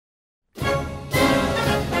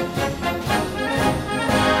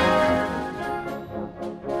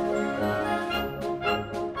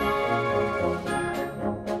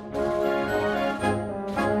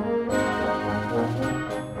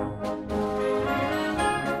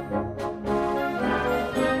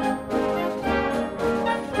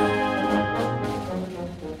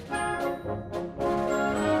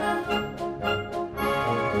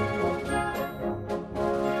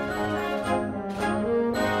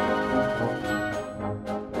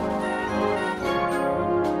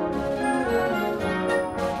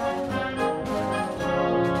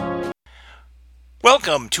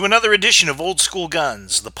Welcome to another edition of Old School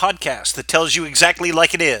Guns, the podcast that tells you exactly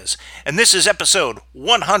like it is. And this is episode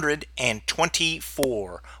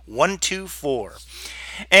 124. 124.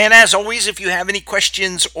 And as always, if you have any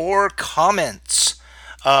questions or comments,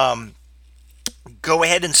 go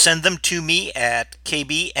ahead and send them to me at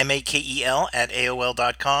kbmakel at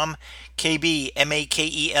aol.com,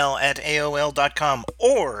 kbmakel at aol.com,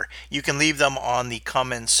 or you can leave them on the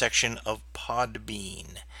comments section of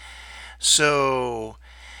Podbean. So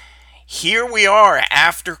here we are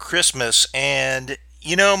after Christmas, and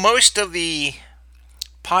most of the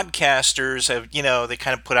podcasters have, they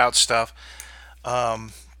kind of put out stuff.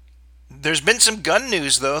 There's been some gun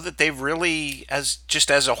news though that they've really, as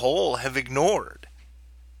a whole, have ignored.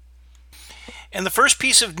 And the first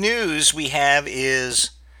piece of news we have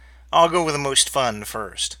is, I'll go with the most fun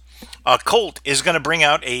first. Colt is going to bring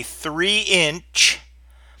out a 3-inch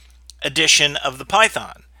edition of the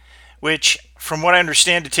Python, which, from what I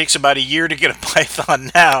understand, it takes about a year to get a Python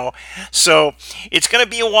now. So it's going to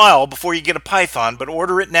be a while before you get a Python, but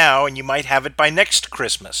order it now and you might have it by next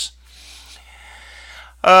Christmas.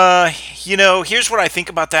 Here's what I think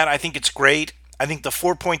about that. I think it's great. I think the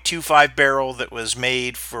 4.25 barrel that was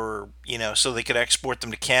made for, so they could export them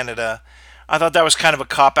to Canada, I thought that was kind of a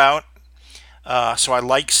cop-out. So I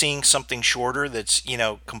like seeing something shorter that's,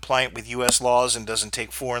 compliant with U.S. laws and doesn't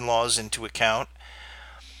take foreign laws into account.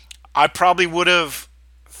 I probably would have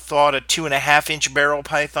thought a 2.5-inch barrel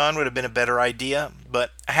Python would have been a better idea,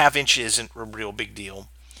 but a half-inch isn't a real big deal.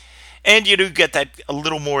 And you do get that a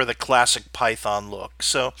little more of the classic Python look.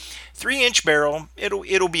 So 3-inch barrel,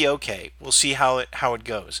 it'll be okay. We'll see how it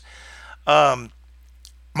goes. My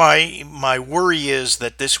worry is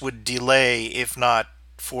that this would delay, if not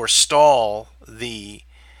forestall, the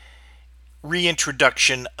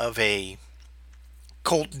reintroduction of a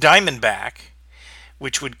Colt Diamondback,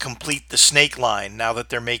 which would complete the snake line now that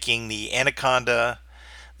they're making the Anaconda,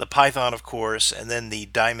 the Python, of course, and then the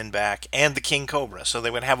Diamondback and the King Cobra. So they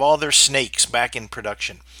would have all their snakes back in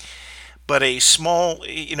production. But a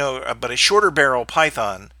shorter barrel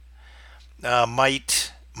Python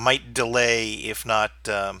might delay, if not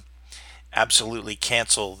absolutely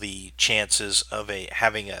cancel, the chances of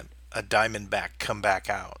having a Diamondback come back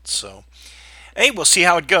out. So, hey, we'll see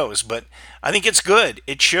how it goes. But I think it's good.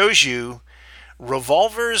 It shows you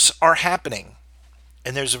revolvers are happening,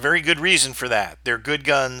 and there's a very good reason for that. They're good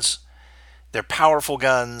guns, they're powerful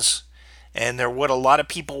guns, and they're what a lot of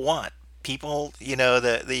people want. People,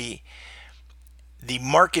 the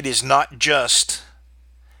market is not just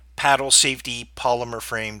paddle safety polymer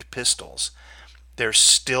framed pistols. There's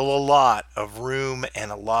still a lot of room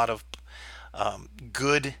and a lot of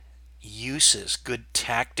good uses, good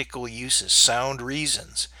tactical uses, sound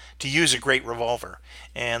reasons to use a great revolver,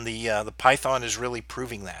 and the Python is really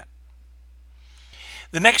proving that.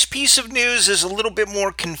 The next piece of news is a little bit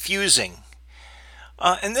more confusing,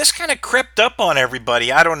 and this kind of crept up on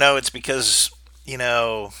everybody. I don't know, it's because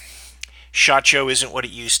SHOT Show isn't what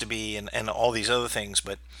it used to be, and all these other things,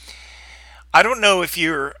 but I don't know if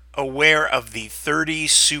you're aware of the 30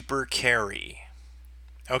 Super Carry.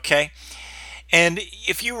 Okay? And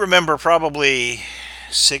if you remember, probably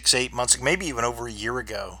 6-8 months, maybe even over a year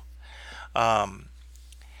ago,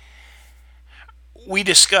 we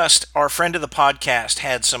discussed, our friend of the podcast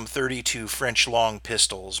had some 32 French long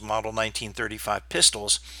pistols, model 1935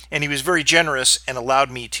 pistols, and he was very generous and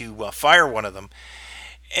allowed me to fire one of them.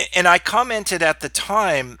 And I commented at the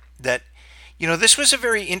time that, this was a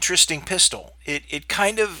very interesting pistol. It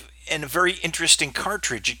kind of, and a very interesting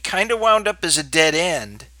cartridge. It kind of wound up as a dead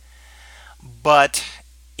end, but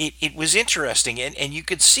it was interesting, and you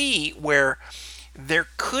could see where there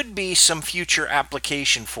could be some future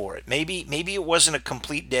application for it. Maybe it wasn't a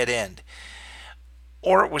complete dead end,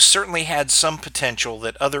 or it was certainly had some potential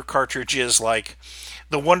that other cartridges like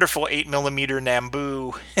the wonderful 8mm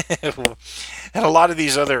Nambu and a lot of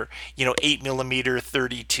these other 8mm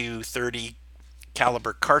 32 30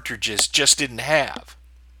 caliber cartridges just didn't have.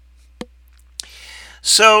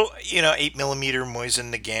 So, 8mm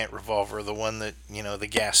Mosin Nagant revolver, the one that, the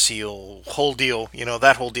gas seal, whole deal,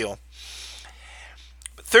 that whole deal.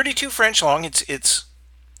 32 French long, it's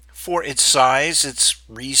for its size, it's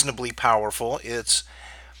reasonably powerful, it's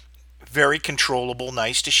very controllable,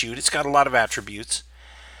 nice to shoot, it's got a lot of attributes.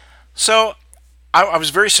 So, I was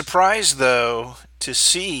very surprised, though, to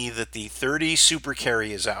see that the 30 Super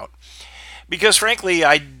Carry is out. Because, frankly,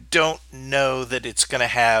 I don't know that it's going to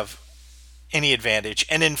have any advantage.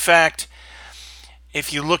 And in fact,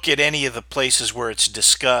 if you look at any of the places where it's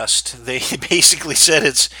discussed, they basically said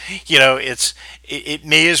it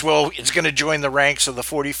may as well, it's going to join the ranks of the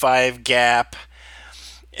 45 Gap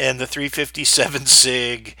and the 357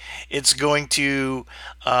 SIG. It's going to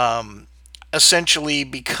essentially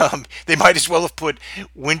become, they might as well have put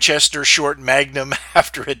Winchester Short Magnum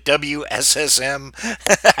after it, WSSM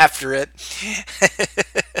after it,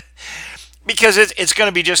 because it's going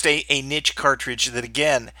to be just a niche cartridge that,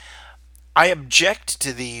 again, I object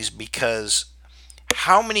to these because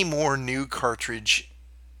how many more new cartridge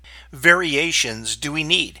variations do we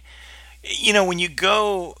need? When you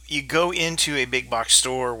go into a big box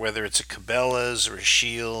store, whether it's a Cabela's or a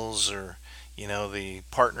Shields or the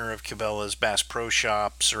partner of Cabela's, Bass Pro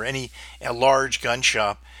Shops, or a large gun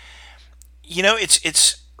shop,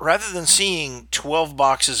 it's rather than seeing 12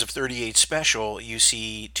 boxes of 38 special, you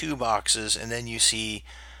see two boxes, and then you see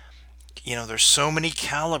there's so many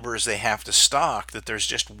calibers they have to stock that there's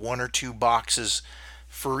just one or two boxes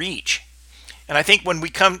for each. And I think when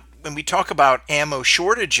we talk about ammo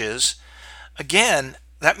shortages, again,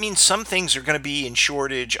 that means some things are going to be in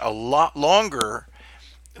shortage a lot longer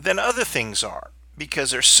than other things are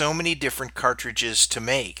because there's so many different cartridges to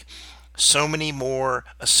make. So many more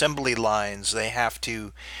assembly lines they have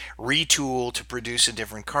to retool to produce a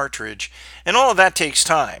different cartridge, and all of that takes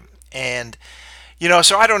time. And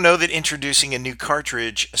so I don't know that introducing a new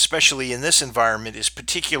cartridge, especially in this environment, is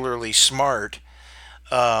particularly smart.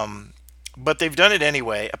 But they've done it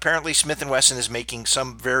anyway. Apparently, Smith & Wesson is making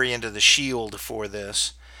some variant of the Shield for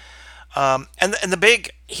this. And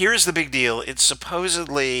here's the big deal. It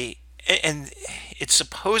supposedly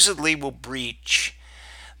will breach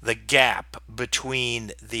the gap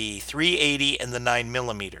between the 380 and the 9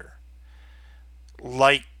 millimeter.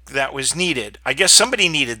 Like that was needed. I guess somebody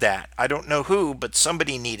needed that. I don't know who, but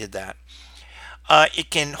somebody needed that. It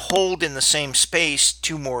can hold in the same space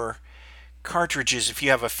two more cartridges. If you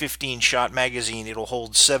have a 15-shot magazine, it'll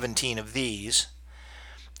hold 17 of these.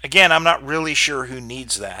 Again, I'm not really sure who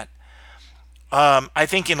needs that. I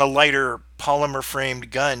think in a lighter polymer framed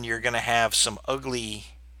gun, you're going to have some ugly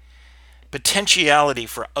potentiality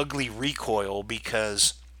for ugly recoil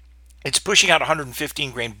because it's pushing out a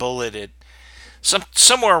 115 grain bullet at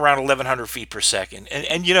somewhere around 1100 feet per second.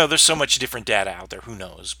 And there's so much different data out there. Who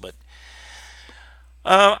knows? But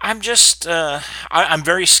I'm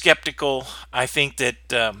very skeptical. I think that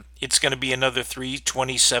it's going to be another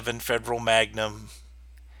 327 Federal Magnum.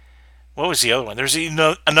 What was the other one? There's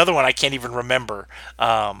another one I can't even remember.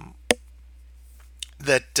 That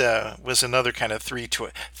was another kind of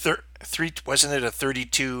wasn't it a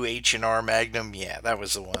 32 H&R Magnum? Yeah, that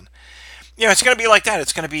was the one. It's going to be like that.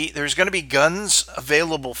 There's going to be guns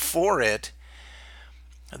available for it.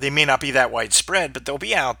 They may not be that widespread, but they'll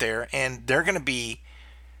be out there, and they're going to be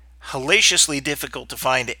hellaciously difficult to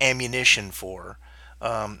find ammunition for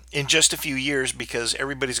in just a few years because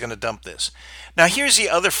everybody's going to dump this. Now, here's the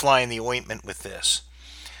other fly in the ointment with this.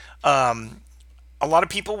 A lot of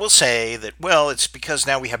people will say that, well, it's because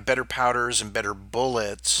now we have better powders and better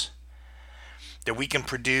bullets that we can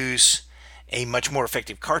produce a much more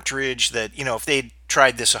effective cartridge that, if they'd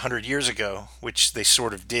tried this 100 years ago, which they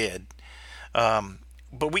sort of did,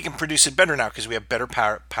 but we can produce it better now because we have better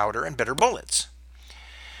powder and better bullets.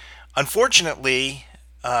 Unfortunately,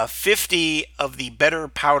 50 of the better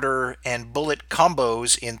powder and bullet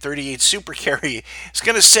combos in 38 Super Carry is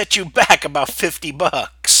going to set you back about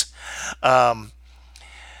 $50.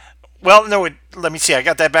 Well, no, let me see. I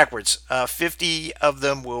got that backwards. 50 of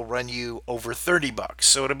them will run you over $30.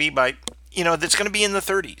 So it'll be that's going to be in the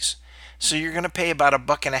 30s. So you're going to pay about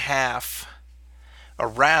 $1.50 a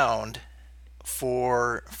round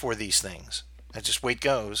for these things. That's just the way it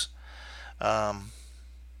goes. When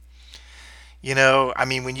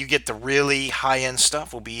you get the really high-end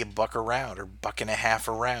stuff, will be $1 a round or $1.50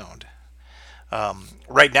 a round.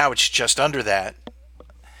 Right now, it's just under that.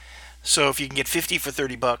 So if you can get 50 for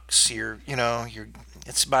 $30,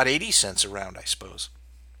 it's about 80 cents a round, I suppose.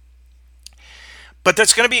 But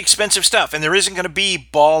that's going to be expensive stuff, and there isn't going to be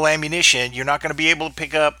ball ammunition. You're not going to be able to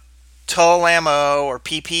pick up Tull ammo or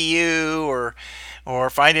PPU or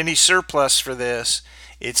find any surplus for this.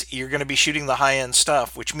 You're going to be shooting the high-end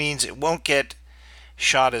stuff, which means it won't get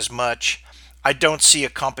shot as much. I don't see a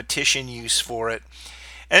competition use for it,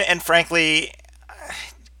 and frankly,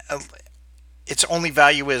 its only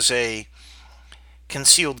value as a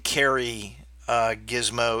concealed carry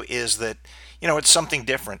gizmo is that it's something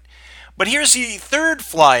different. But here's the third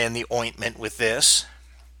fly in the ointment with this.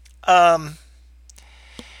 The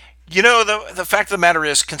fact of the matter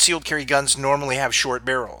is concealed carry guns normally have short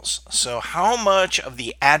barrels. So how much of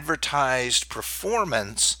the advertised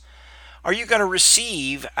performance are you going to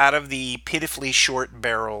receive out of the pitifully short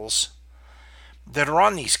barrels that are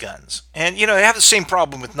on these guns? And they have the same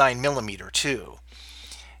problem with 9mm too.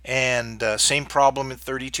 And same problem in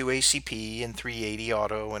 32 ACP and 380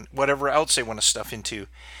 auto and whatever else they want to stuff into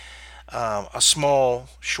a small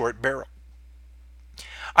short barrel.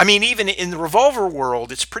 I mean, even in the revolver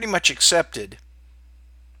world, it's pretty much accepted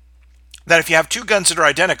that if you have two guns that are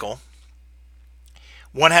identical,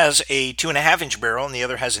 one has a 2.5 inch barrel and the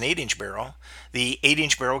other has an 8 inch barrel, the 8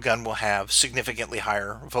 inch barrel gun will have significantly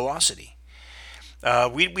higher velocity.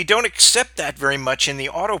 We don't accept that very much in the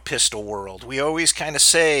auto pistol world. We always kind of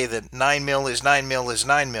say that 9 mil is 9 mil is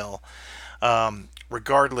 9 mil,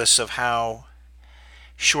 regardless of how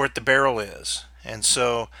short the barrel is. And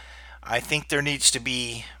so I think there needs to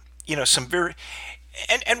be, some very,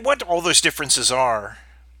 and what all those differences are,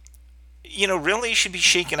 really should be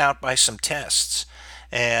shaken out by some tests.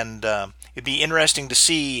 And it'd be interesting to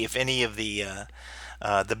see if any of the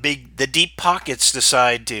deep pockets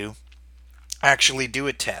decide to actually do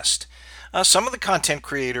a test. Some of the content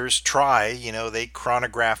creators try, they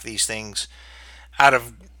chronograph these things out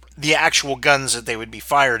of the actual guns that they would be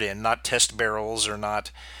fired in, not test barrels or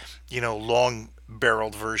not, long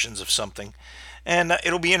barreled versions of something. And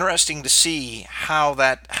it'll be interesting to see how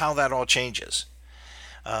that all changes.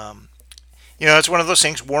 It's one of those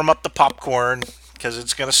things. Warm up the popcorn because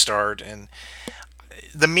it's going to start, and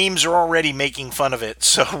the memes are already making fun of it.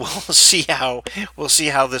 So we'll see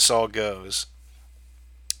how this all goes.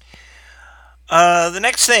 The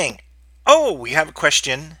next thing. Oh, we have a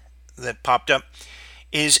question that popped up.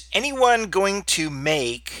 Is anyone going to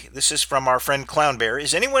make, this is from our friend Clown Bear,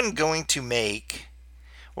 is anyone going to make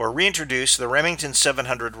or reintroduce the Remington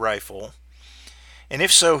 700 rifle? And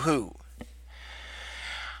if so, who?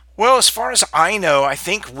 Well, as far as I know, I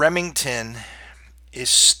think Remington is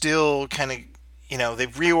still kind of,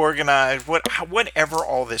 they've reorganized, whatever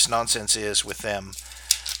all this nonsense is with them.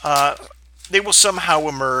 They will somehow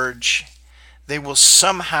emerge. They will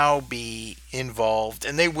somehow be involved,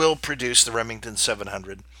 and they will produce the Remington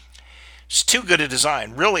 700. It's too good a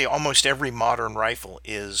design. Really, almost every modern rifle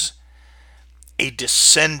is a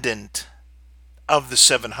descendant of the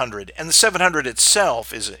 700, and the 700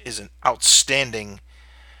 itself is an outstanding.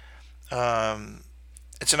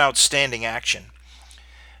 It's an outstanding action.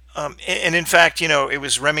 And in fact, it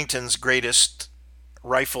was Remington's greatest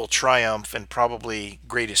rifle triumph and probably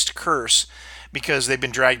greatest curse, because they've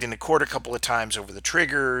been dragged into court a couple of times over the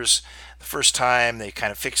triggers. The first time they kind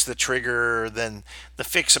of fixed the trigger, then the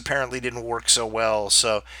fix apparently didn't work so well.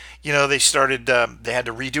 So, they started, they had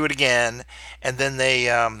to redo it again. And then they,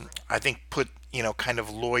 I think, put, kind of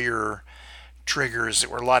lawyer triggers that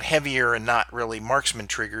were a lot heavier and not really marksman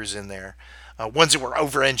triggers in there. Ones that were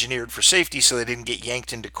over engineered for safety so they didn't get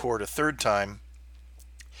yanked into court a third time.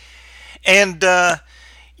 And,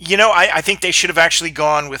 I think they should have actually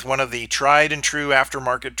gone with one of the tried and true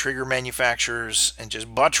aftermarket trigger manufacturers and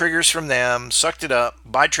just bought triggers from them, sucked it up,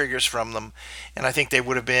 buy triggers from them, and I think they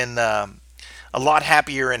would have been a lot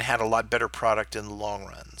happier and had a lot better product in the long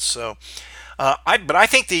run. So, but I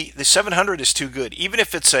think the 700 is too good. Even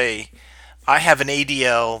if I have an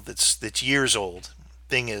ADL that's years old.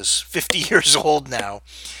 Thing is 50 years old now,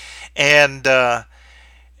 and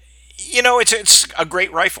it's a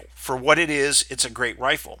great rifle for what it is. It's a great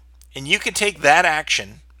rifle, and you could take that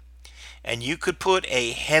action and you could put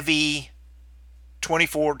a heavy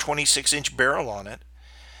 24 26 inch barrel on it,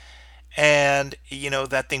 and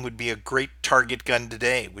that thing would be a great target gun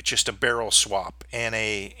today with just a barrel swap and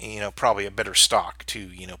probably a better stock to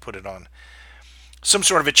put it on some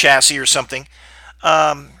sort of a chassis or something.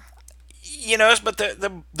 But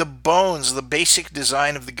the bones, the basic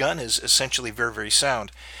design of the gun is essentially very, very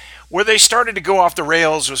sound. Where they started to go off the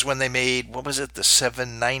rails was when they made, what was it, the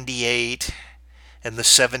 798 and the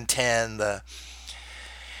 710.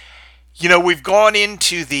 We've gone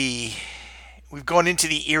into the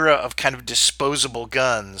era of kind of disposable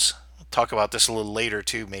guns. We'll talk about this a little later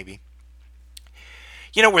too, maybe.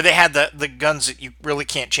 Where they had the guns that you really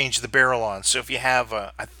can't change the barrel on. So if you have,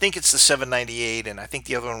 I think it's the 798, and I think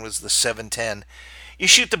the other one was the 710, you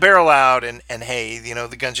shoot the barrel out, and hey,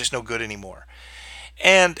 the gun's just no good anymore.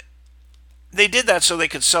 And they did that so they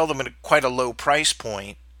could sell them at quite a low price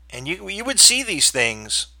point. And you would see these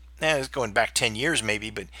things, it's going back 10 years maybe,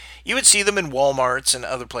 but you would see them in Walmarts and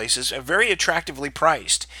other places, very attractively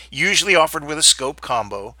priced, usually offered with a scope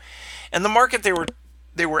combo. And the market they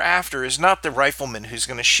were after is not the rifleman who's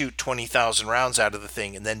going to shoot 20,000 rounds out of the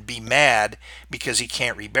thing and then be mad because he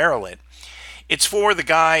can't rebarrel it. It's for the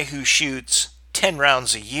guy who shoots 10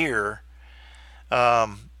 rounds a year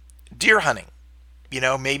deer hunting.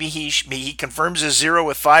 Maybe he confirms his zero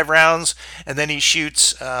with 5 rounds, and then he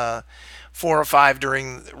shoots 4 or 5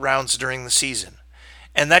 rounds during the season.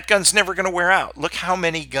 And that gun's never going to wear out. Look how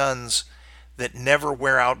many guns that never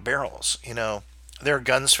wear out barrels. There are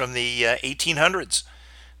guns from the 1800s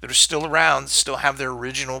that are still around, still have their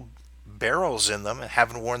original barrels in them and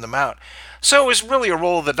haven't worn them out. So it was really a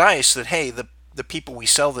roll of the dice that, hey, the people we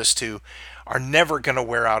sell this to are never going to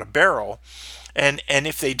wear out a barrel. And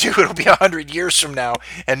if they do, it'll be 100 years from now,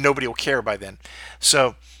 and nobody will care by then.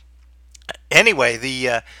 So anyway,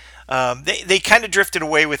 they kind of drifted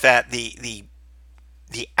away with that.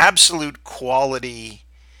 The absolute quality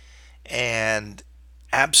and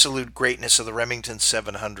absolute greatness of the Remington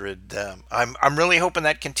 700. I'm really hoping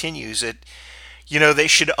that continues. They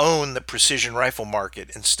should own the precision rifle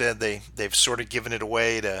market. Instead, they've sort of given it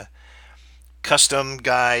away to custom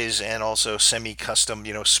guys and also semi-custom,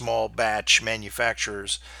 small batch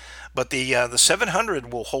manufacturers. But the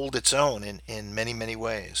 700 will hold its own in many many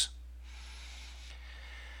ways.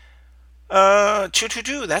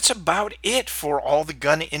 That's about it for all the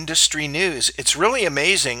gun industry news. It's really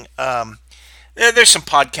amazing. There's some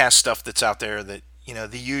podcast stuff that's out there that,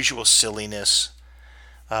 the usual silliness,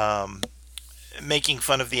 um, making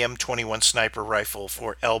fun of the M21 sniper rifle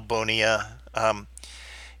for El Bonia.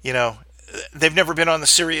 You know, they've never been on the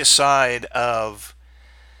serious side of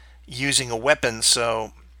using a weapon,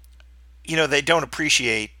 so, they don't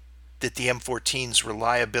appreciate that the M14's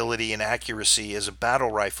reliability and accuracy as a battle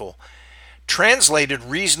rifle translated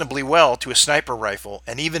reasonably well to a sniper rifle,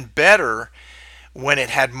 and even better when it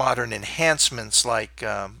had modern enhancements like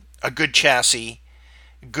a good chassis,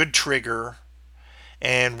 good trigger,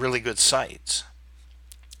 and really good sights.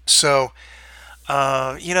 So,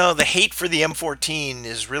 the hate for the M14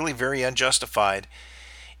 is really very unjustified.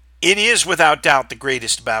 It is without doubt the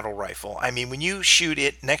greatest battle rifle. I mean, when you shoot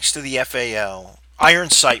it next to the FAL, iron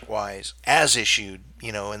sight wise, as issued,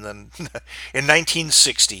 in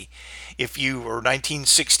 1960, if you or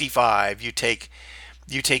 1965, you take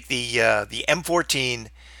the M14,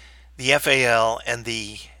 the FAL, and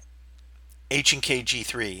the H&K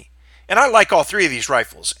G3. And I like all three of these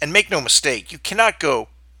rifles. And make no mistake, you cannot go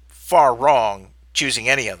far wrong choosing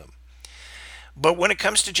any of them. But when it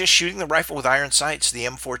comes to just shooting the rifle with iron sights, the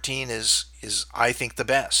M14 is I think the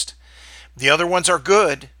best. The other ones are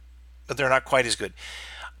good, but they're not quite as good.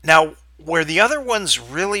 Now, where the other ones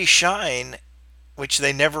really shine, which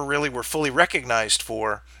they never really were fully recognized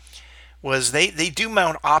for, was they do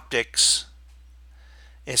mount optics,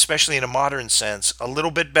 especially in a modern sense, a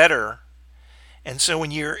little bit better. And so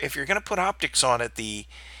if you're going to put optics on it, the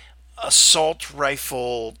assault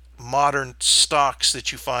rifle modern stocks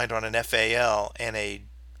that you find on an FAL and a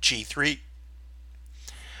G3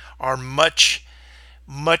 are much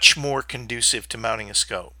much more conducive to mounting a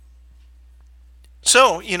scope.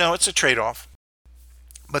 So, it's a trade-off.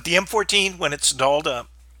 But the M14, when it's dolled up,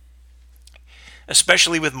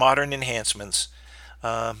 especially with modern enhancements,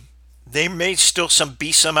 they may still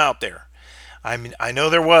be some out there. I mean, I know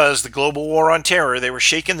there was the global war on terror. They were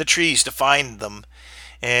shaking the trees to find them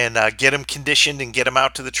and get them conditioned and get them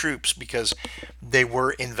out to the troops because they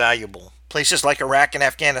were invaluable. Places like Iraq and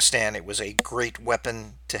Afghanistan, it was a great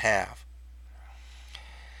weapon to have.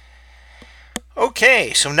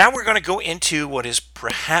 Okay, so now we're going to go into what is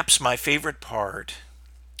perhaps my favorite part,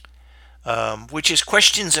 which is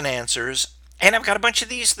questions and answers. And I've got a bunch of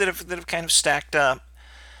these that have kind of stacked up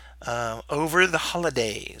over the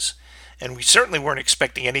holidays. And we certainly weren't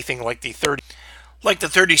expecting anything like the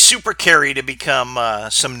 30 Super Carry to become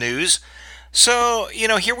some news. So,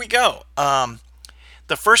 here we go.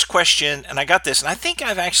 The first question, and I got this, and I think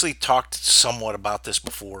I've actually talked somewhat about this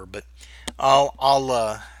before, but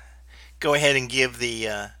I'll go ahead and give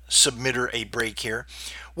the submitter a break here.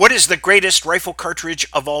 What is the greatest rifle cartridge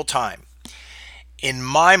of all time? In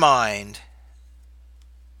my mind,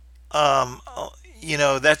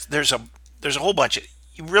 there's a whole bunch.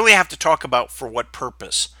 You really have to talk about for what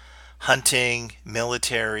purpose: hunting,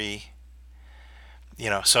 military.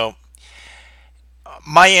 So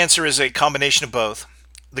my answer is a combination of both.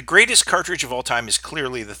 The greatest cartridge of all time is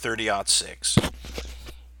clearly the 30-06.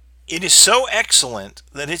 It is so excellent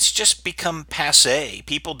that it's just become passé.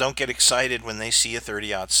 People don't get excited when they see a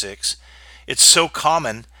 30-06. It's so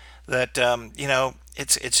common that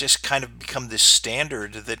it's just kind of become this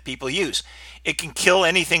standard that people use. It can kill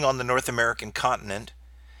anything on the North American continent,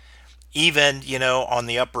 even on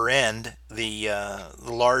the upper end, the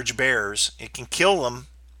large bears. It can kill them.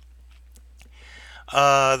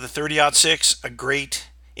 The 30-06,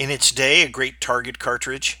 in its day, a great target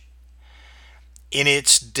cartridge. In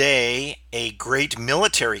its day, a great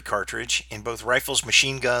military cartridge in both rifles,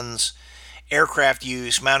 machine guns, aircraft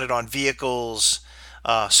use, mounted on vehicles,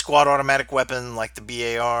 squad automatic weapon like the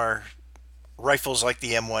BAR, rifles like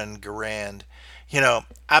the M1 Garand.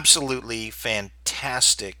 Absolutely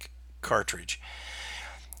fantastic cartridge.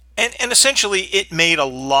 And essentially, it made a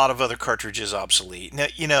lot of other cartridges obsolete.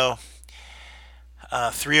 Now,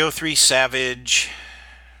 303 Savage,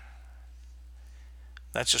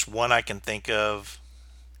 that's just one I can think of.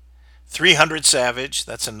 300 Savage,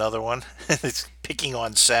 that's another one. It's picking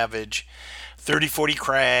on Savage. 3040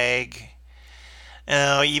 Krag,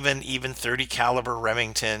 even 30 caliber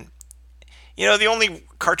Remington. The only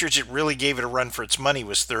cartridge that really gave it a run for its money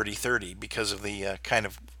was 3030 because of the kind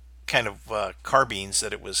of carbines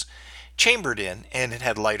that it was chambered in, and it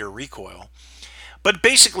had lighter recoil. But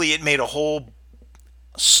basically, it made a whole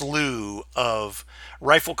slew of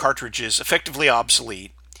rifle cartridges effectively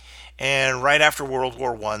obsolete. And right after World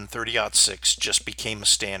War I, 30-06 just became a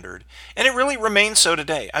standard, and it really remains so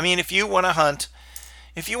today. I mean, if you want to hunt,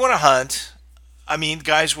 I mean,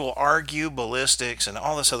 guys will argue ballistics and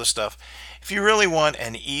all this other stuff. If you really want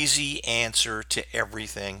an easy answer to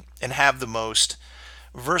everything and have the most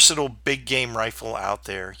versatile big game rifle out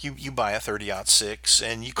there, you buy a 30-06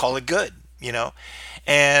 and you call it good.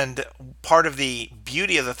 And part of the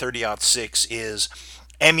beauty of the 30-06 is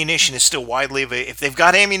ammunition is still widely available. If they've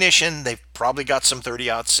got ammunition, they've probably got some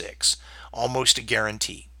 30-06, almost a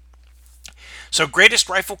guarantee. So, greatest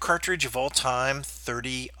rifle cartridge of all time,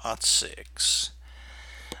 30-06.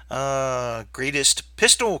 Greatest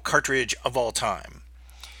pistol cartridge of all time.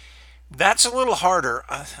 That's a little harder.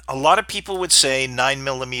 A lot of people would say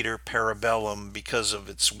 9mm Parabellum because of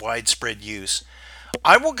its widespread use.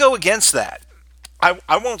 I will go against that.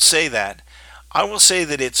 I won't say that. I will say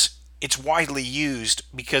that it's widely used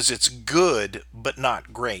because it's good but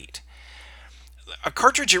not great. A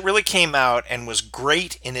cartridge that really came out and was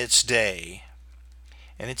great in its day,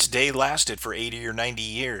 and its day lasted for 80 or 90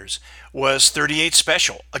 years, was 38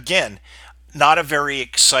 Special. Again, not a very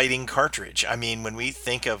exciting cartridge. I mean, when we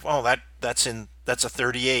think of, that's a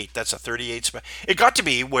 38, that's a 38 Special. It got to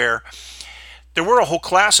be where there were a whole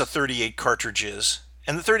class of 38 cartridges,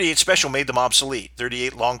 and the 38 Special made them obsolete.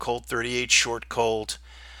 38 Long Colt, 38 Short Colt.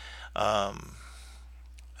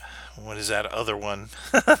 What is that other one?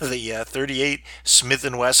 The 38 Smith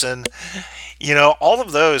and Wesson. All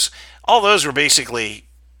those were basically,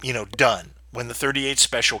 done when the 38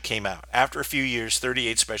 Special came out. After a few years,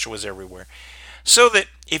 38 Special was everywhere. So that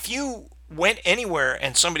if you went anywhere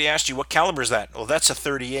and somebody asked you, what caliber is that? Well, that's a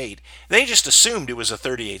 38. They just assumed it was a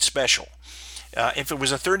 38 Special. If it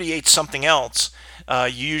was a 38 something else,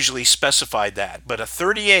 you usually specified that. But a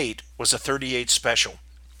 38 was a 38 Special.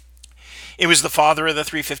 It was the father of the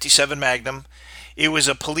 357 Magnum. It was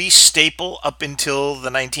a police staple up until the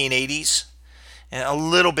 1980s, and a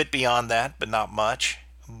little bit beyond that, but not much.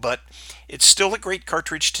 But it's still a great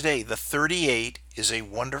cartridge today. The 38 is a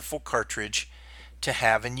wonderful cartridge to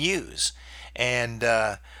have and use, and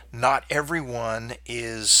not everyone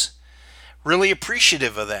is really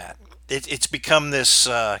appreciative of that. It's become this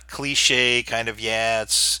cliche kind of,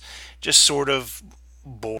 it's just sort of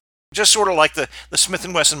boring. Just sort of like the Smith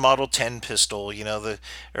and Wesson Model 10 pistol, the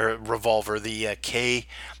or revolver, the K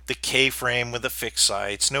frame with the fixed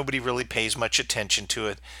sights. Nobody really pays much attention to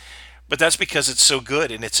it, but that's because it's so good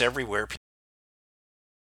and it's everywhere.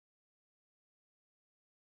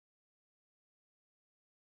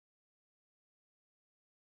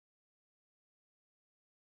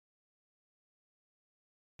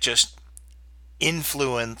 Just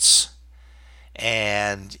influence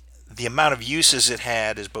and the amount of uses it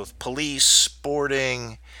had as both police,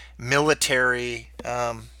 sporting, military.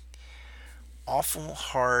 Awful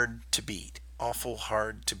hard to beat. Awful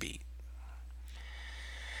hard to beat.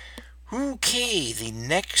 Okay, the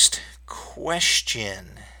next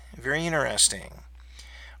question. Very interesting.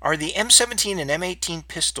 Are the M17 and M18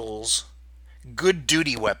 pistols good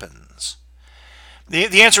duty weapons?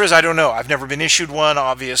 The answer is I don't know. I've never been issued one,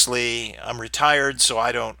 obviously. I'm retired, so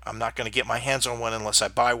I'm not going to get my hands on one unless I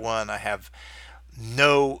buy one. I have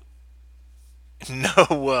no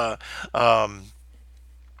no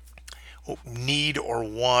need or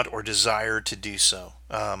want or desire to do so.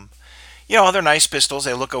 They're nice pistols.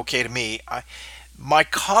 They look okay to me. My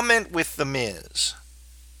comment with them is,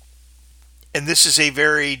 and this is a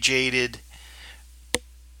very jaded,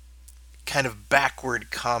 kind of backward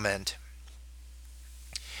comment,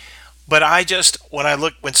 but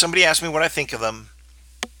when somebody asks me what I think of them,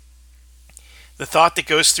 the thought that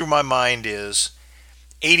goes through my mind is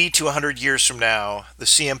 80 to 100 years from now, the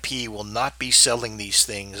CMP will not be selling these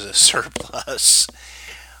things as surplus.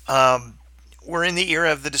 We're in the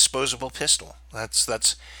era of the disposable pistol.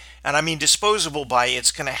 And I mean disposable by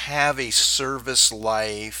it's going to have a service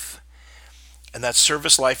life, and that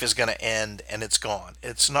service life is going to end and it's gone.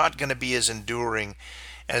 It's not going to be as enduring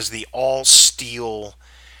as the all steel,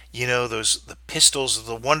 those the pistols,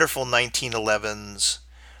 the wonderful 1911s,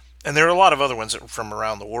 and there are a lot of other ones from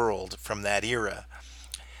around the world from that era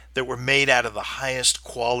that were made out of the highest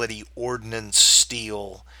quality ordnance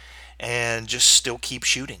steel and just still keep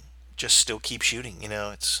shooting. Just still keep shooting.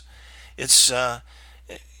 It's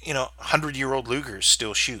 100-year-old Lugers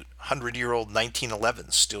still shoot. 100-year-old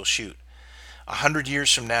 1911s still shoot. 100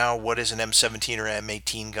 years from now, what is an M17 or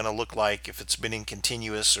M18 going to look like if it's been in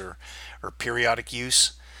continuous or periodic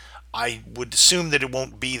use? I would assume that it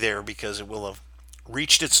won't be there because it will have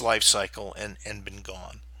reached its life cycle and been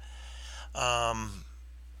gone. Um,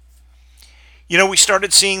 we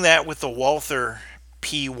started seeing that with the Walther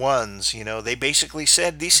P1s. They basically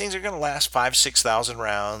said these things are going to last 5, 6,000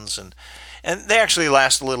 rounds, and they actually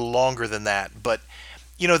last a little longer than that. But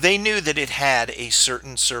they knew that it had a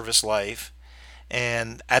certain service life,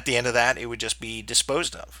 and at the end of that, it would just be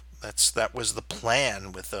disposed of. That was the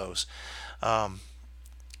plan with those. Um,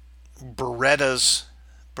 Berettas,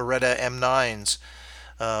 Beretta M9s.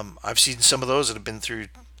 I've seen some of those that have been through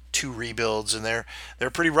two rebuilds, and they're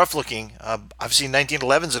pretty rough looking. I've seen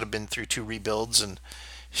 1911s that have been through two rebuilds, and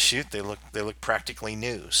shoot, they look practically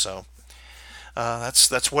new. So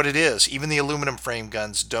that's what it is. Even the aluminum frame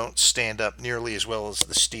guns don't stand up nearly as well as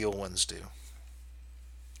the steel ones do.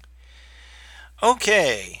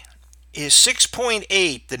 Okay, is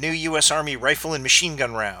 6.8 the new U.S. Army rifle and machine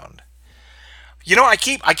gun round? I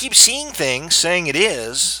keep seeing things saying it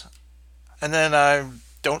is, and then I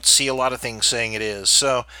don't see a lot of things saying it is.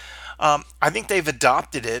 So I think they've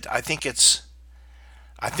adopted it. I think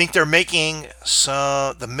they're making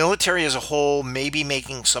some. The military as a whole may be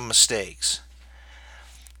making some mistakes.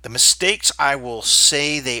 The mistakes I will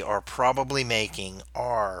say they are probably making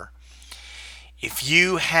are if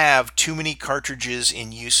you have too many cartridges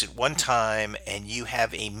in use at one time and you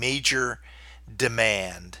have a major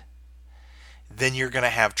demand, then you're going to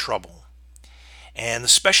have trouble. And the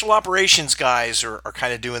special operations guys are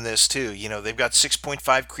kind of doing this too. They've got 6.5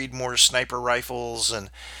 Creedmoor sniper rifles, and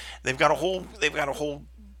they've got a whole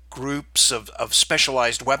groups of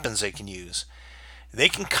specialized weapons they can use. They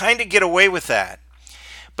can kind of get away with that.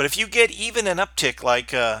 But if you get even an uptick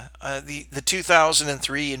like the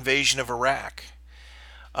 2003 invasion of Iraq,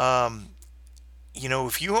 um,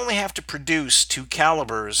 if you only have to produce two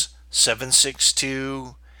calibers,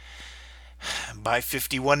 7.62 by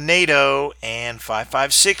 51 NATO and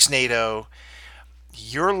 5.56 NATO,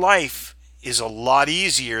 your life is a lot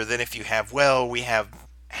easier than if we have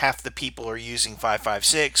half the people are using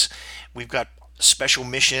 5.56, we've got special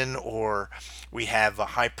mission, or we have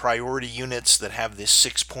high priority units that have this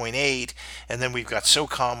 6.8, and then we've got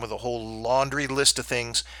SOCOM with a whole laundry list of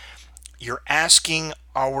things. You're asking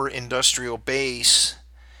our industrial base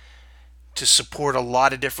to support a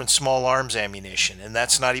lot of different small arms ammunition, and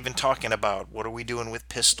that's not even talking about what are we doing with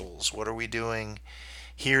pistols, what are we doing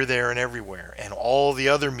here, there, and everywhere, and all the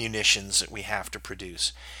other munitions that we have to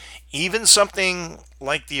produce. Even something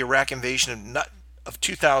like the Iraq invasion of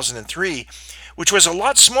 2003, which was a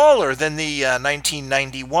lot smaller than the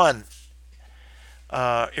 1991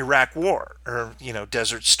 Iraq War, or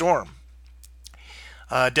Desert Storm.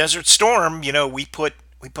 Desert Storm, we put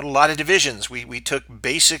a lot of divisions. We took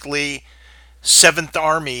basically 7th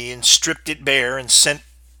Army and stripped it bare and sent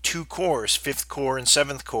two corps, 5th Corps and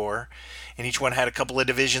 7th Corps, and each one had a couple of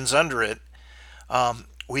divisions under it.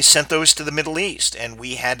 We sent those to the Middle East, and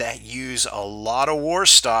we had to use a lot of war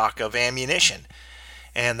stock of ammunition.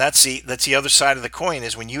 And that's the other side of the coin,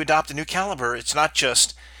 is when you adopt a new caliber, it's not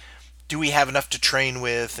just do we have enough to train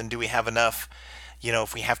with, and do we have enough,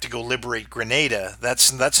 if we have to go liberate Grenada.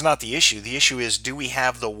 That's not the issue. The issue is, do we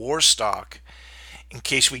have the war stock in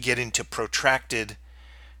case we get into protracted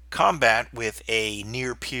combat with a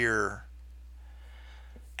near peer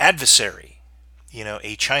adversary,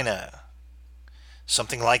 a China,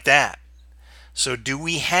 something like that. So do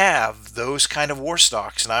we have those kind of war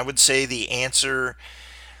stocks? And I would say the answer,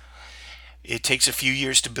 it takes a few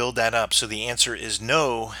years to build that up. So the answer is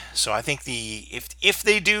no. So I think if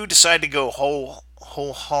they do decide to go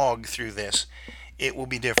whole hog through this, it will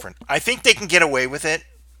be different. I think they can get away with it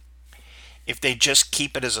if they just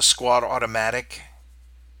keep it as a squad automatic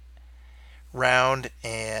round.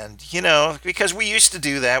 And because we used to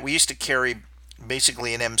do that, we used to carry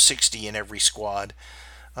basically an M60 in every squad.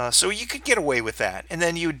 So you could get away with that. And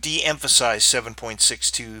then you de-emphasize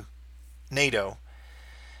 7.62 NATO.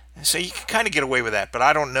 So you can kind of get away with that. But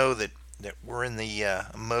I don't know that we're in the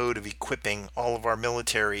mode of equipping all of our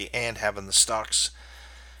military and having the stocks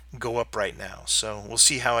go up right now. So we'll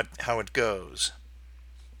see how it goes.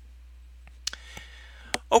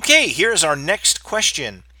 Okay, here's our next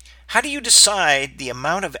question. How do you decide the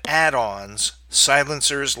amount of add-ons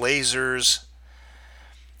silencers, lasers,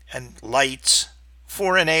 and lights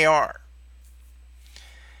for an AR?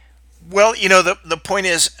 Well, the point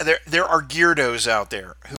is there are geardos out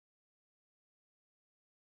there who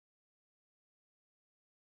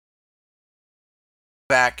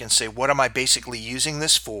back and say, what am I basically using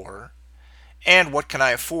this for? And what can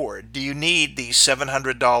I afford? Do you need the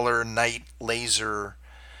 $700 night laser,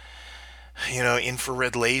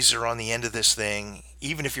 infrared laser on the end of this thing?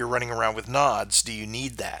 Even if you're running around with nods, do you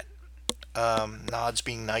need that? Nods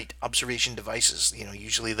being night observation devices,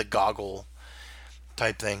 usually the goggle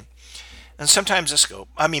type thing. And sometimes a scope.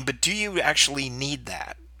 I mean, but do you actually need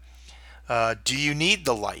that? Do you need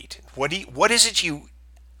the light? What is it you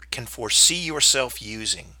can foresee yourself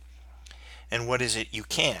using? And what is it you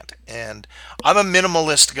can't? And I'm a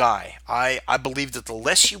minimalist guy. I believe that the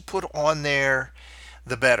less you put on there,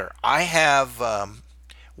 the better. I have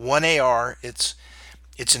one AR. It's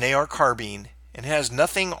an AR carbine, and it has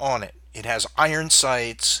nothing on it. It has iron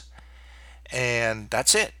sights, and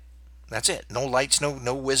that's it. That's it. No lights,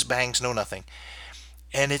 no whiz bangs, no nothing.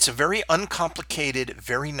 And it's a very uncomplicated,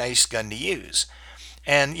 very nice gun to use.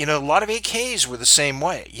 And a lot of AKs were the same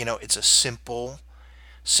way. It's a simple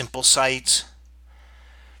sights.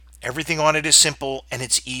 Everything on it is simple and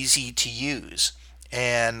it's easy to use.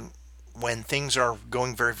 And when things are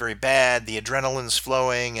going very, very bad, the adrenaline's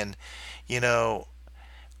flowing, and you know,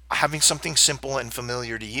 having something simple and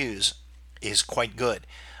familiar to use is quite good.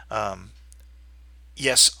 Um,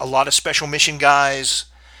 yes, a lot of special mission guys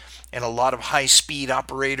and a lot of high speed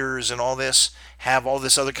operators and all this have all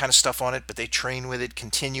this other kind of stuff on it, but they train with it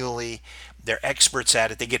continually. They're experts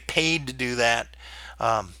at it. They get paid to do that.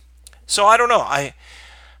 Um, so I don't know. I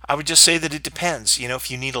would just say that it depends. If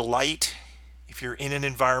you need a light, if you're in an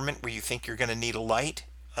environment where you think you're going to need a light,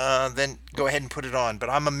 then go ahead and put it on. But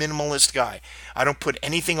I'm a minimalist guy. I don't put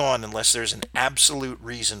anything on unless there's an absolute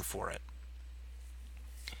reason for it.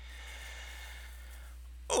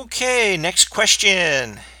 Okay, next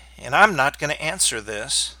question. And I'm not going to answer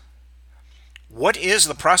this. What is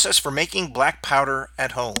the process for making black powder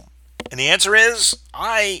at home? And the answer is,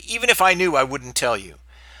 even if I knew, I wouldn't tell you.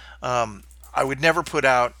 Um, I would never put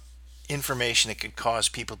out information that could cause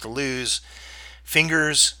people to lose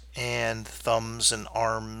fingers and thumbs and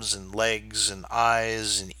arms and legs and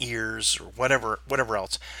eyes and ears or whatever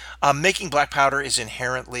else. Making black powder is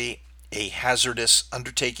inherently a hazardous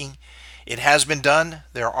undertaking. It has been done.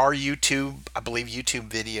 There are I believe YouTube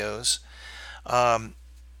videos, um,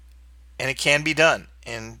 and it can be done.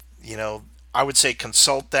 And I would say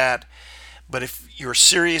consult that. But if you're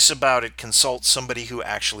serious about it, consult somebody who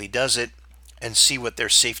actually does it and see what their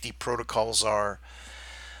safety protocols are.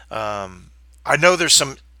 I know there's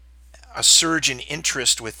a surge in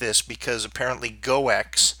interest with this because apparently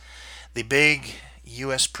GoEx, the big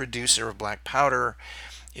U.S. producer of black powder,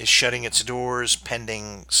 is shutting its doors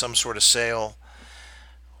pending some sort of sale.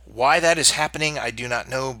 Why that is happening, I do not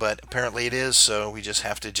know, but apparently it is. So we just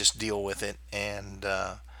have to just deal with it.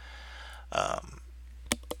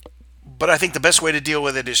 But I think the best way to deal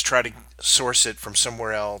with it is try to source it from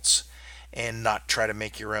somewhere else and not try to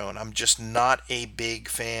make your own. I'm just not a big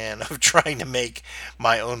fan of trying to make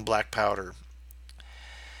my own black powder.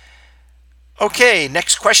 Okay,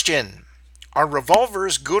 next question. Are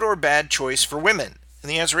revolvers good or bad choice for women? And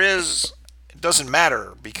the answer is it doesn't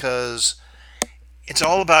matter because it's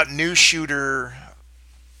all about new shooter,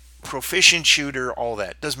 proficient shooter, all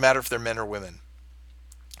that. It doesn't matter if they're men or women.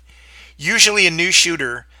 Usually a new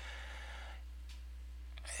shooter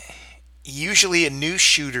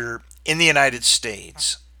in the United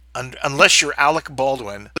States, unless you're Alec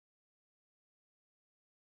Baldwin,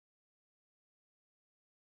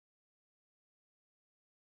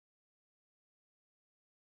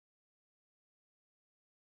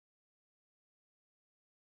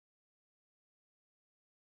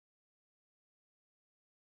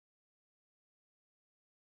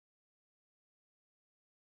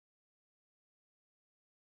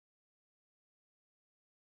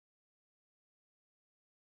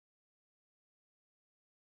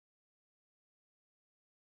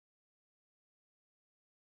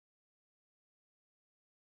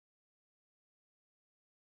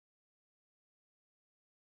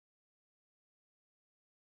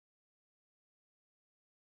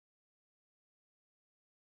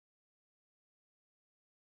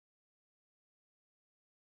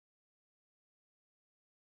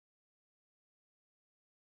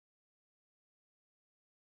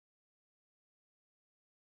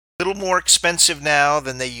 a little more expensive now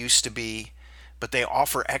than they used to be, but they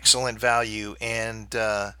offer excellent value and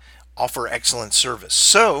offer excellent service.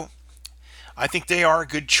 So I think they are a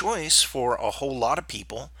good choice for a whole lot of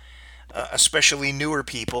people. especially newer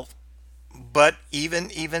people. But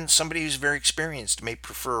even somebody who's very experienced may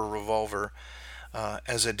prefer a revolver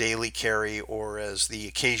as a daily carry or as the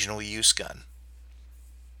occasional use gun.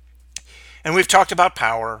 And we've talked about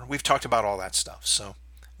power. We've talked about all that stuff. So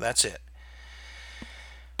that's it.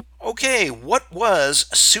 Okay, what was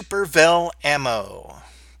Super Vel ammo?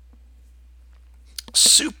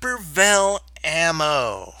 Super Vel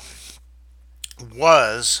ammo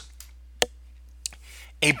was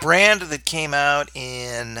a brand that came out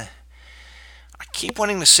in, I keep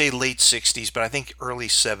wanting to say late 60s, but I think early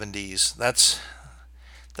 70s. That's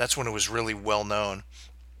when it was really well known.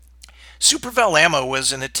 Super Vel ammo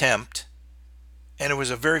was an attempt, and it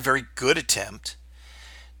was a very, very good attempt,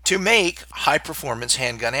 to make high performance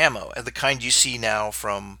handgun ammo, the kind you see now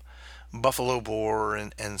from Buffalo Bore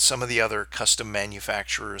and some of the other custom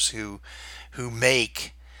manufacturers who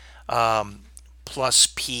make plus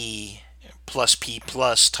P plus P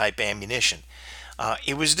plus type ammunition.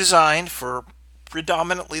 It was designed for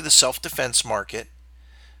predominantly the self defense market,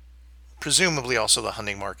 presumably also the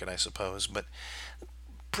hunting market, I suppose, but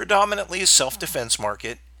predominantly a self defense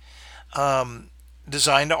market,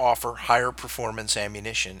 designed to offer higher performance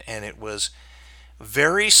ammunition, and it was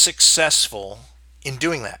very successful in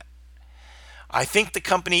doing that. I think the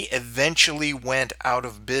company eventually went out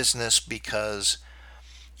of business because,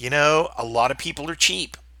 a lot of people are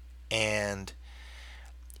cheap. And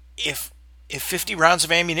if 50 rounds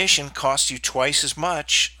of ammunition costs you twice as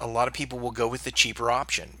much, a lot of people will go with the cheaper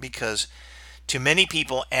option because to many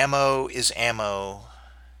people, ammo is ammo,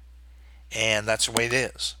 and that's the way it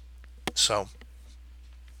is. So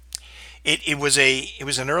it was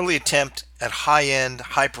an early attempt at high end,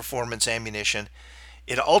 high performance ammunition.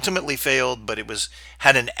 It ultimately failed, but it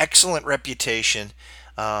had an excellent reputation.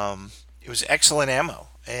 It was excellent ammo,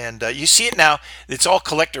 and you see it now. It's all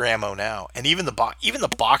collector ammo now, and even the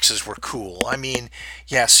boxes were cool. I mean,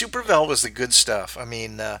 yeah, Super Vel was the good stuff. I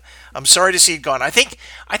mean, I'm sorry to see it gone. I think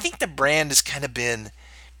the brand has kind of been,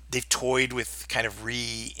 they've toyed with kind of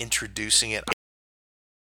reintroducing it.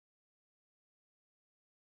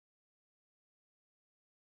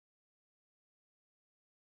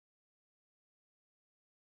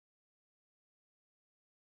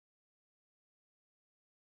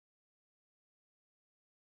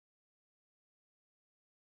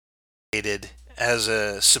 As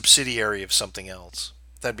a subsidiary of something else.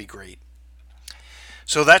 That'd be great.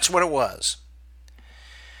 So that's what it was.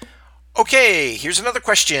 Okay, here's another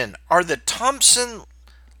question. Are the Thompson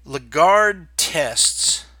Lagarde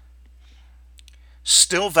tests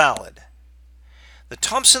still valid? The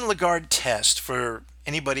Thompson Lagarde test, for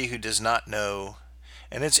anybody who does not know,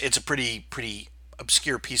 and it's a pretty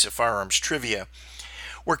obscure piece of firearms trivia,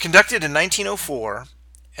 were conducted in 1904,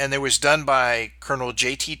 and they was done by Colonel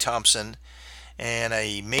J.T. Thompson and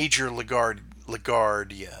a Major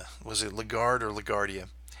LaGuardia. Was it Lagarde or LaGuardia? I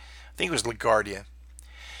think it was LaGuardia.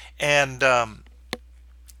 And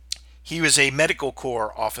he was a medical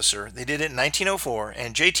corps officer. They did it in 1904,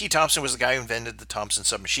 and J.T. Thompson was the guy who invented the Thompson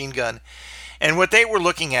submachine gun. And what they were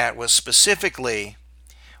looking at was specifically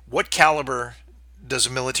what caliber does a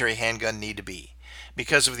military handgun need to be?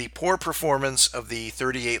 Because of the poor performance of the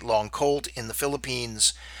 38 Long Colt in the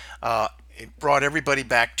Philippines, it brought everybody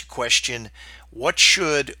back to question what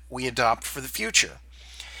should we adopt for the future.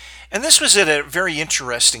 And this was at a very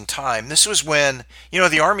interesting time. This was when,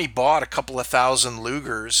 the Army bought a couple of thousand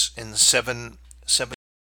Lugers in 7.65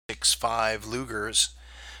 Lugers,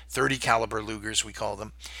 30 caliber Lugers we call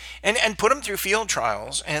them, and put them through field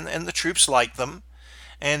trials, and the troops liked them,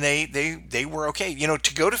 and they were okay.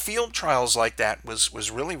 To go to field trials like that was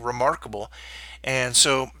really remarkable. And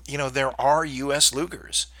so, there are U.S.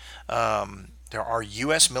 Lugers. There are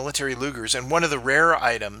U.S. military Lugers, and one of the rare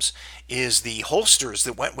items is the holsters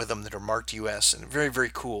that went with them that are marked U.S. and very, very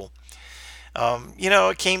cool.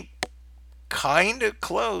 It came kind of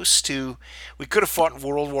close to, we could have fought in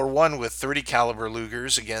World War I with 30 caliber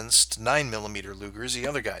Lugers against 9mm Lugers the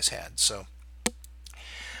other guys had. So,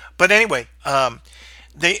 but anyway,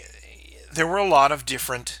 they there were a lot of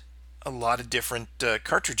different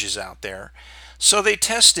cartridges out there, so they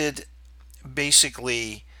tested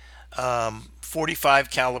basically 45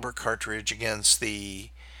 caliber cartridge against the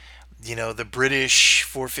British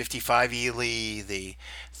 455 Ely, the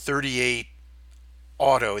 38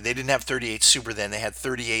 Auto. They didn't have 38 Super then. They had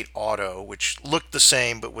 38 Auto, which looked the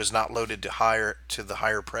same but was not loaded to the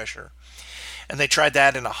higher pressure. And they tried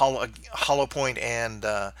that in a hollow point and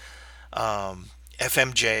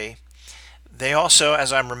FMJ. They also,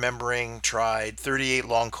 as I'm remembering, tried 38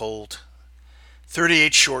 Long Colt,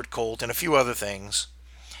 38 Short Colt, and a few other things.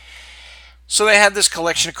 So they had this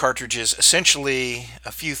collection of cartridges, essentially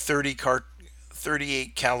a few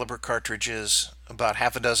 38 caliber cartridges, about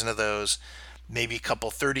half a dozen of those, maybe a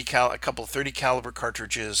couple 30 caliber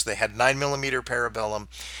cartridges. They had 9 millimeter parabellum,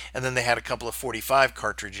 and then they had a couple of 45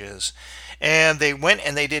 cartridges. And they went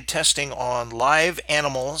and they did testing on live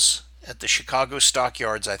animals at the Chicago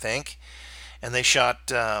stockyards, I think. And they shot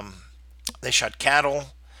cattle,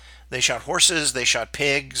 they shot horses, they shot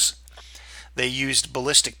pigs, they used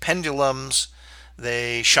ballistic pendulums,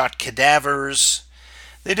 they shot cadavers.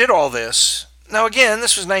 They did all this. Now, again,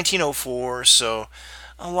 this was 1904, so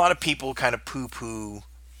a lot of people kind of poo poo,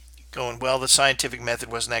 going, well, the scientific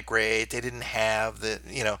method wasn't that great. They didn't have they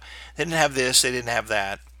didn't have this, they didn't have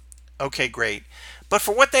that. Okay, great. But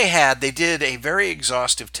for what they had, they did a very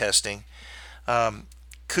exhaustive testing. Um,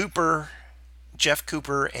 Cooper Jeff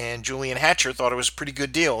Cooper and Julian Hatcher thought it was a pretty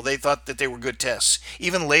good deal. They thought that they were good tests.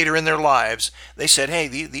 Even later in their lives, they said, hey,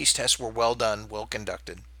 these tests were well done, well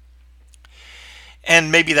conducted.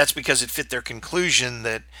 And maybe that's because it fit their conclusion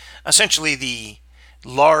that essentially the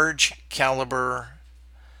large caliber,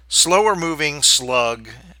 slower moving slug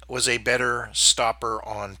was a better stopper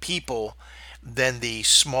on people than the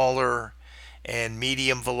smaller and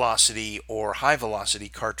medium velocity or high velocity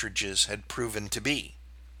cartridges had proven to be.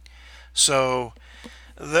 So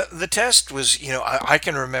the test was, I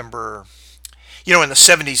can remember, in the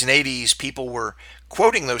 70s and 80s, people were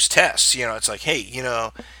quoting those tests. It's like,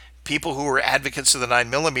 hey, people who were advocates of the 9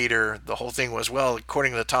 millimeter, the whole thing was, well,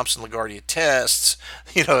 according to the Thomson LaGuardia tests,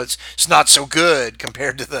 it's not so good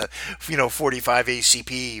compared to the 45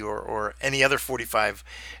 ACP or any other 45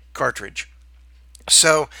 cartridge.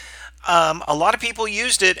 So a lot of people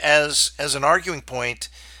used it as an arguing point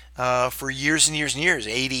for years and years and years,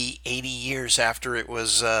 80 years after it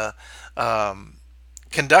was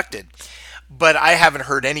conducted. But I haven't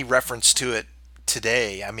heard any reference to it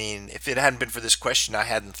today. I mean, if it hadn't been for this question, I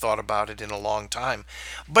hadn't thought about it in a long time.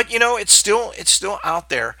 But it's still out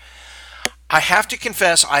there. I have to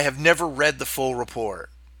confess, I have never read the full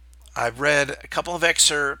report. I've read a couple of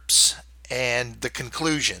excerpts and the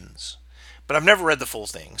conclusions, but I've never read the full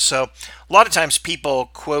thing. So a lot of times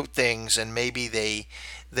people quote things and maybe they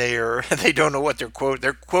don't know what they're quoting.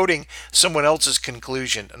 They're quoting someone else's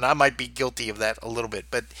conclusion, and I might be guilty of that a little bit.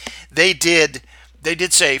 But they did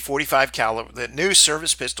say 45 caliber. The new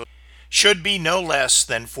service pistol should be no less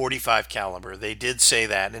than 45 caliber. They did say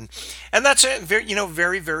that, and that's a very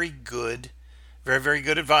very very good, very very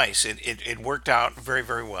good advice. It worked out very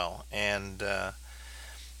very well, and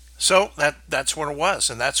so that's where it was,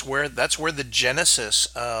 and that's where the genesis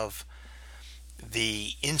of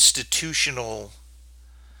the institutional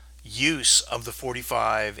use of the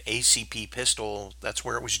 45 ACP pistol, that's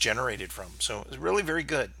where it was generated from. So it was really very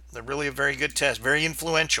good. Really a very good test, very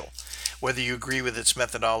influential, whether you agree with its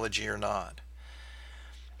methodology or not.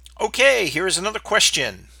 Okay, here's another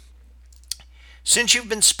question. Since you've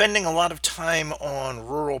been spending a lot of time on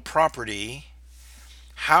rural property,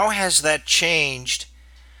 how has that changed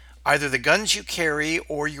either the guns you carry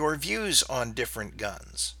or your views on different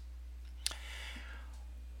guns?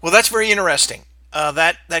 Well, that's very interesting.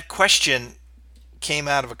 That question came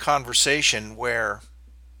out of a conversation where,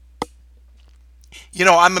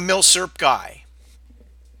 I'm a Milsurp guy.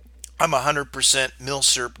 I'm a 100%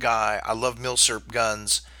 Milsurp guy. I love Milsurp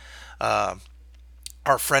guns. Uh,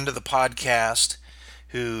 our friend of the podcast,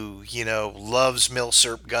 who loves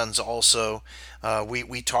Milsurp guns, also,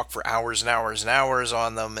 we talk for hours and hours and hours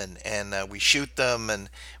on them, and we shoot them, and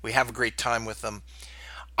we have a great time with them.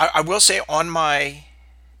 I will say on my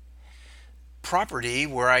property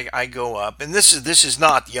where I go up, and this is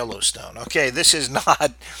not Yellowstone. Okay, this is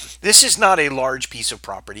not a large piece of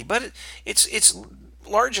property, but it's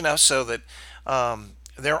large enough so that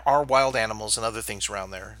there are wild animals and other things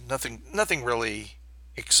around there. Nothing really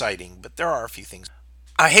exciting, but there are a few things.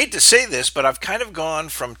 I hate to say this, but I've kind of gone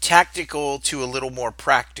from tactical to a little more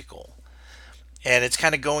practical, and it's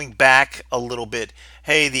kind of going back a little bit.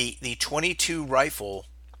 Hey, the 22 rifle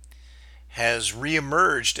has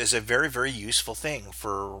reemerged as a very, very useful thing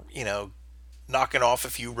for, knocking off a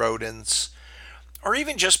few rodents or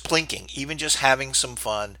even just plinking, even just having some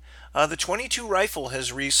fun. The 22 rifle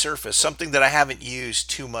has resurfaced, something that I haven't used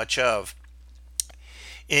too much of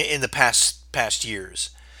in the past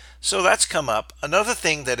years. So that's come up. Another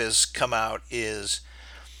thing that has come out is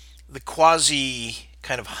the quasi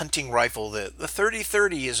kind of hunting rifle. The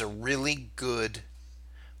 30-30 is a really good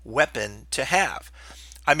weapon to have.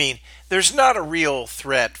 I mean, there's not a real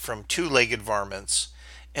threat from two-legged varmints,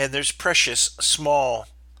 and there's precious small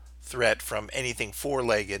threat from anything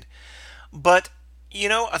four-legged. But a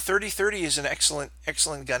 30-30 is an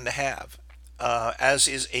excellent gun to have. as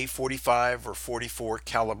is a 45 or 44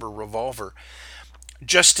 caliber revolver.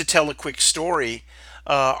 Just to tell a quick story,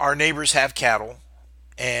 our neighbors have cattle,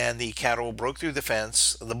 and the cattle broke through the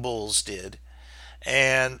fence. The bulls did,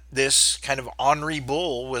 and this kind of ornery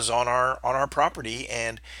bull was on our property.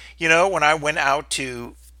 And when I went out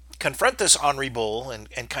to confront this ornery bull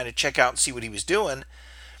and kind of check out and see what he was doing,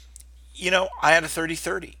 I had a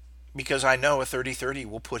 30-30 because I know a 30-30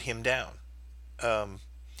 will put him down. Um,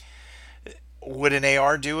 would an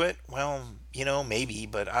AR do it? Well, maybe,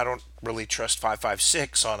 but I don't really trust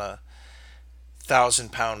 5.56 on a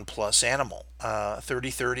 1,000 pound plus animal.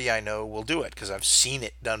 30-30 I know will do it because I've seen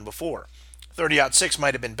it done before. 30-06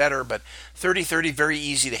 might have been better, but 30-30 very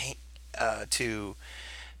easy to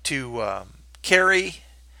carry.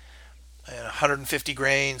 150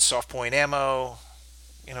 grains, soft point ammo.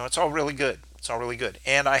 It's all really good. It's all really good.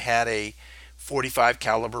 And I had a 45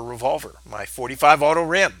 caliber revolver, my 45 auto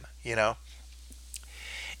rim.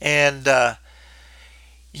 And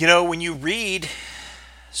when you read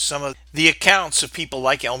some of the accounts of people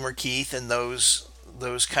like Elmer Keith and those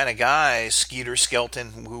kind of guys, Skeeter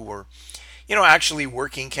Skelton, who were actually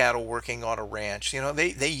working cattle, working on a ranch,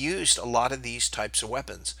 they used a lot of these types of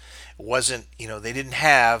weapons. It wasn't, they didn't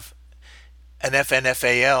have an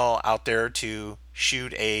FNFAL out there to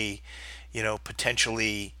shoot a,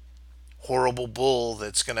 potentially horrible bull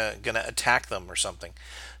that's gonna attack them or something.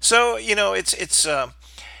 So it's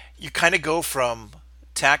you kind of go from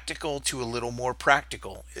tactical to a little more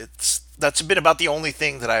practical. That's been about the only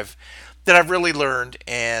thing that I've really learned,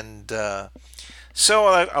 and so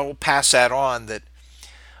I will pass that on. That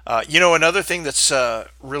another thing that's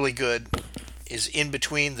really good is in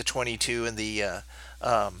between the 22 and the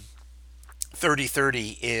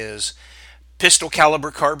 30-30 is pistol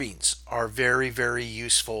caliber carbines are very, very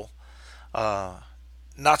useful.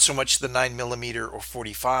 Not so much the 9 millimeter or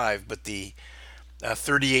 45, but the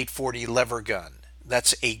 3840 lever gun.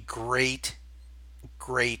 That's a great,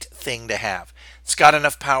 great thing to have. It's got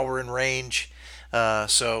enough power and range.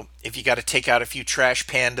 So if you got to take out a few trash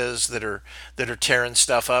pandas that are tearing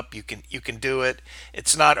stuff up, you can do it.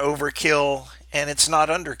 It's not overkill and it's not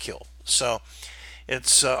underkill. So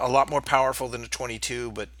it's a lot more powerful than a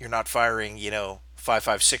 22, but you're not firing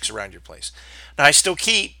 5.56 around your place. Now I still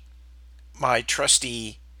keep my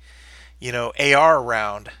trusty AR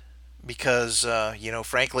around because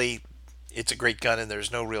frankly it's a great gun and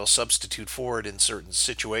there's no real substitute for it in certain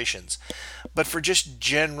situations. But for just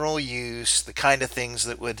general use, the kind of things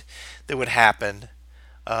that would happen,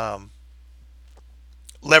 um,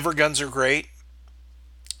 lever guns are great,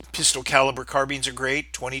 pistol caliber carbines are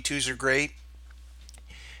great, 22s are great,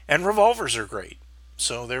 and revolvers are great.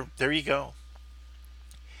 So there you go.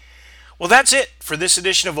 Well, that's it for this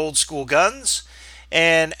edition of Old School Guns.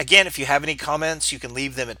 And again, if you have any comments, you can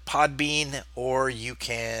leave them at Podbean or you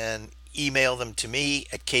can email them to me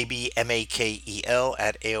at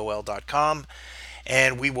kbmakel@aol.com,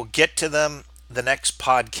 and we will get to them the next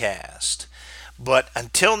podcast. But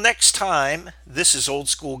until next time, this is Old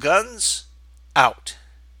School Guns, out.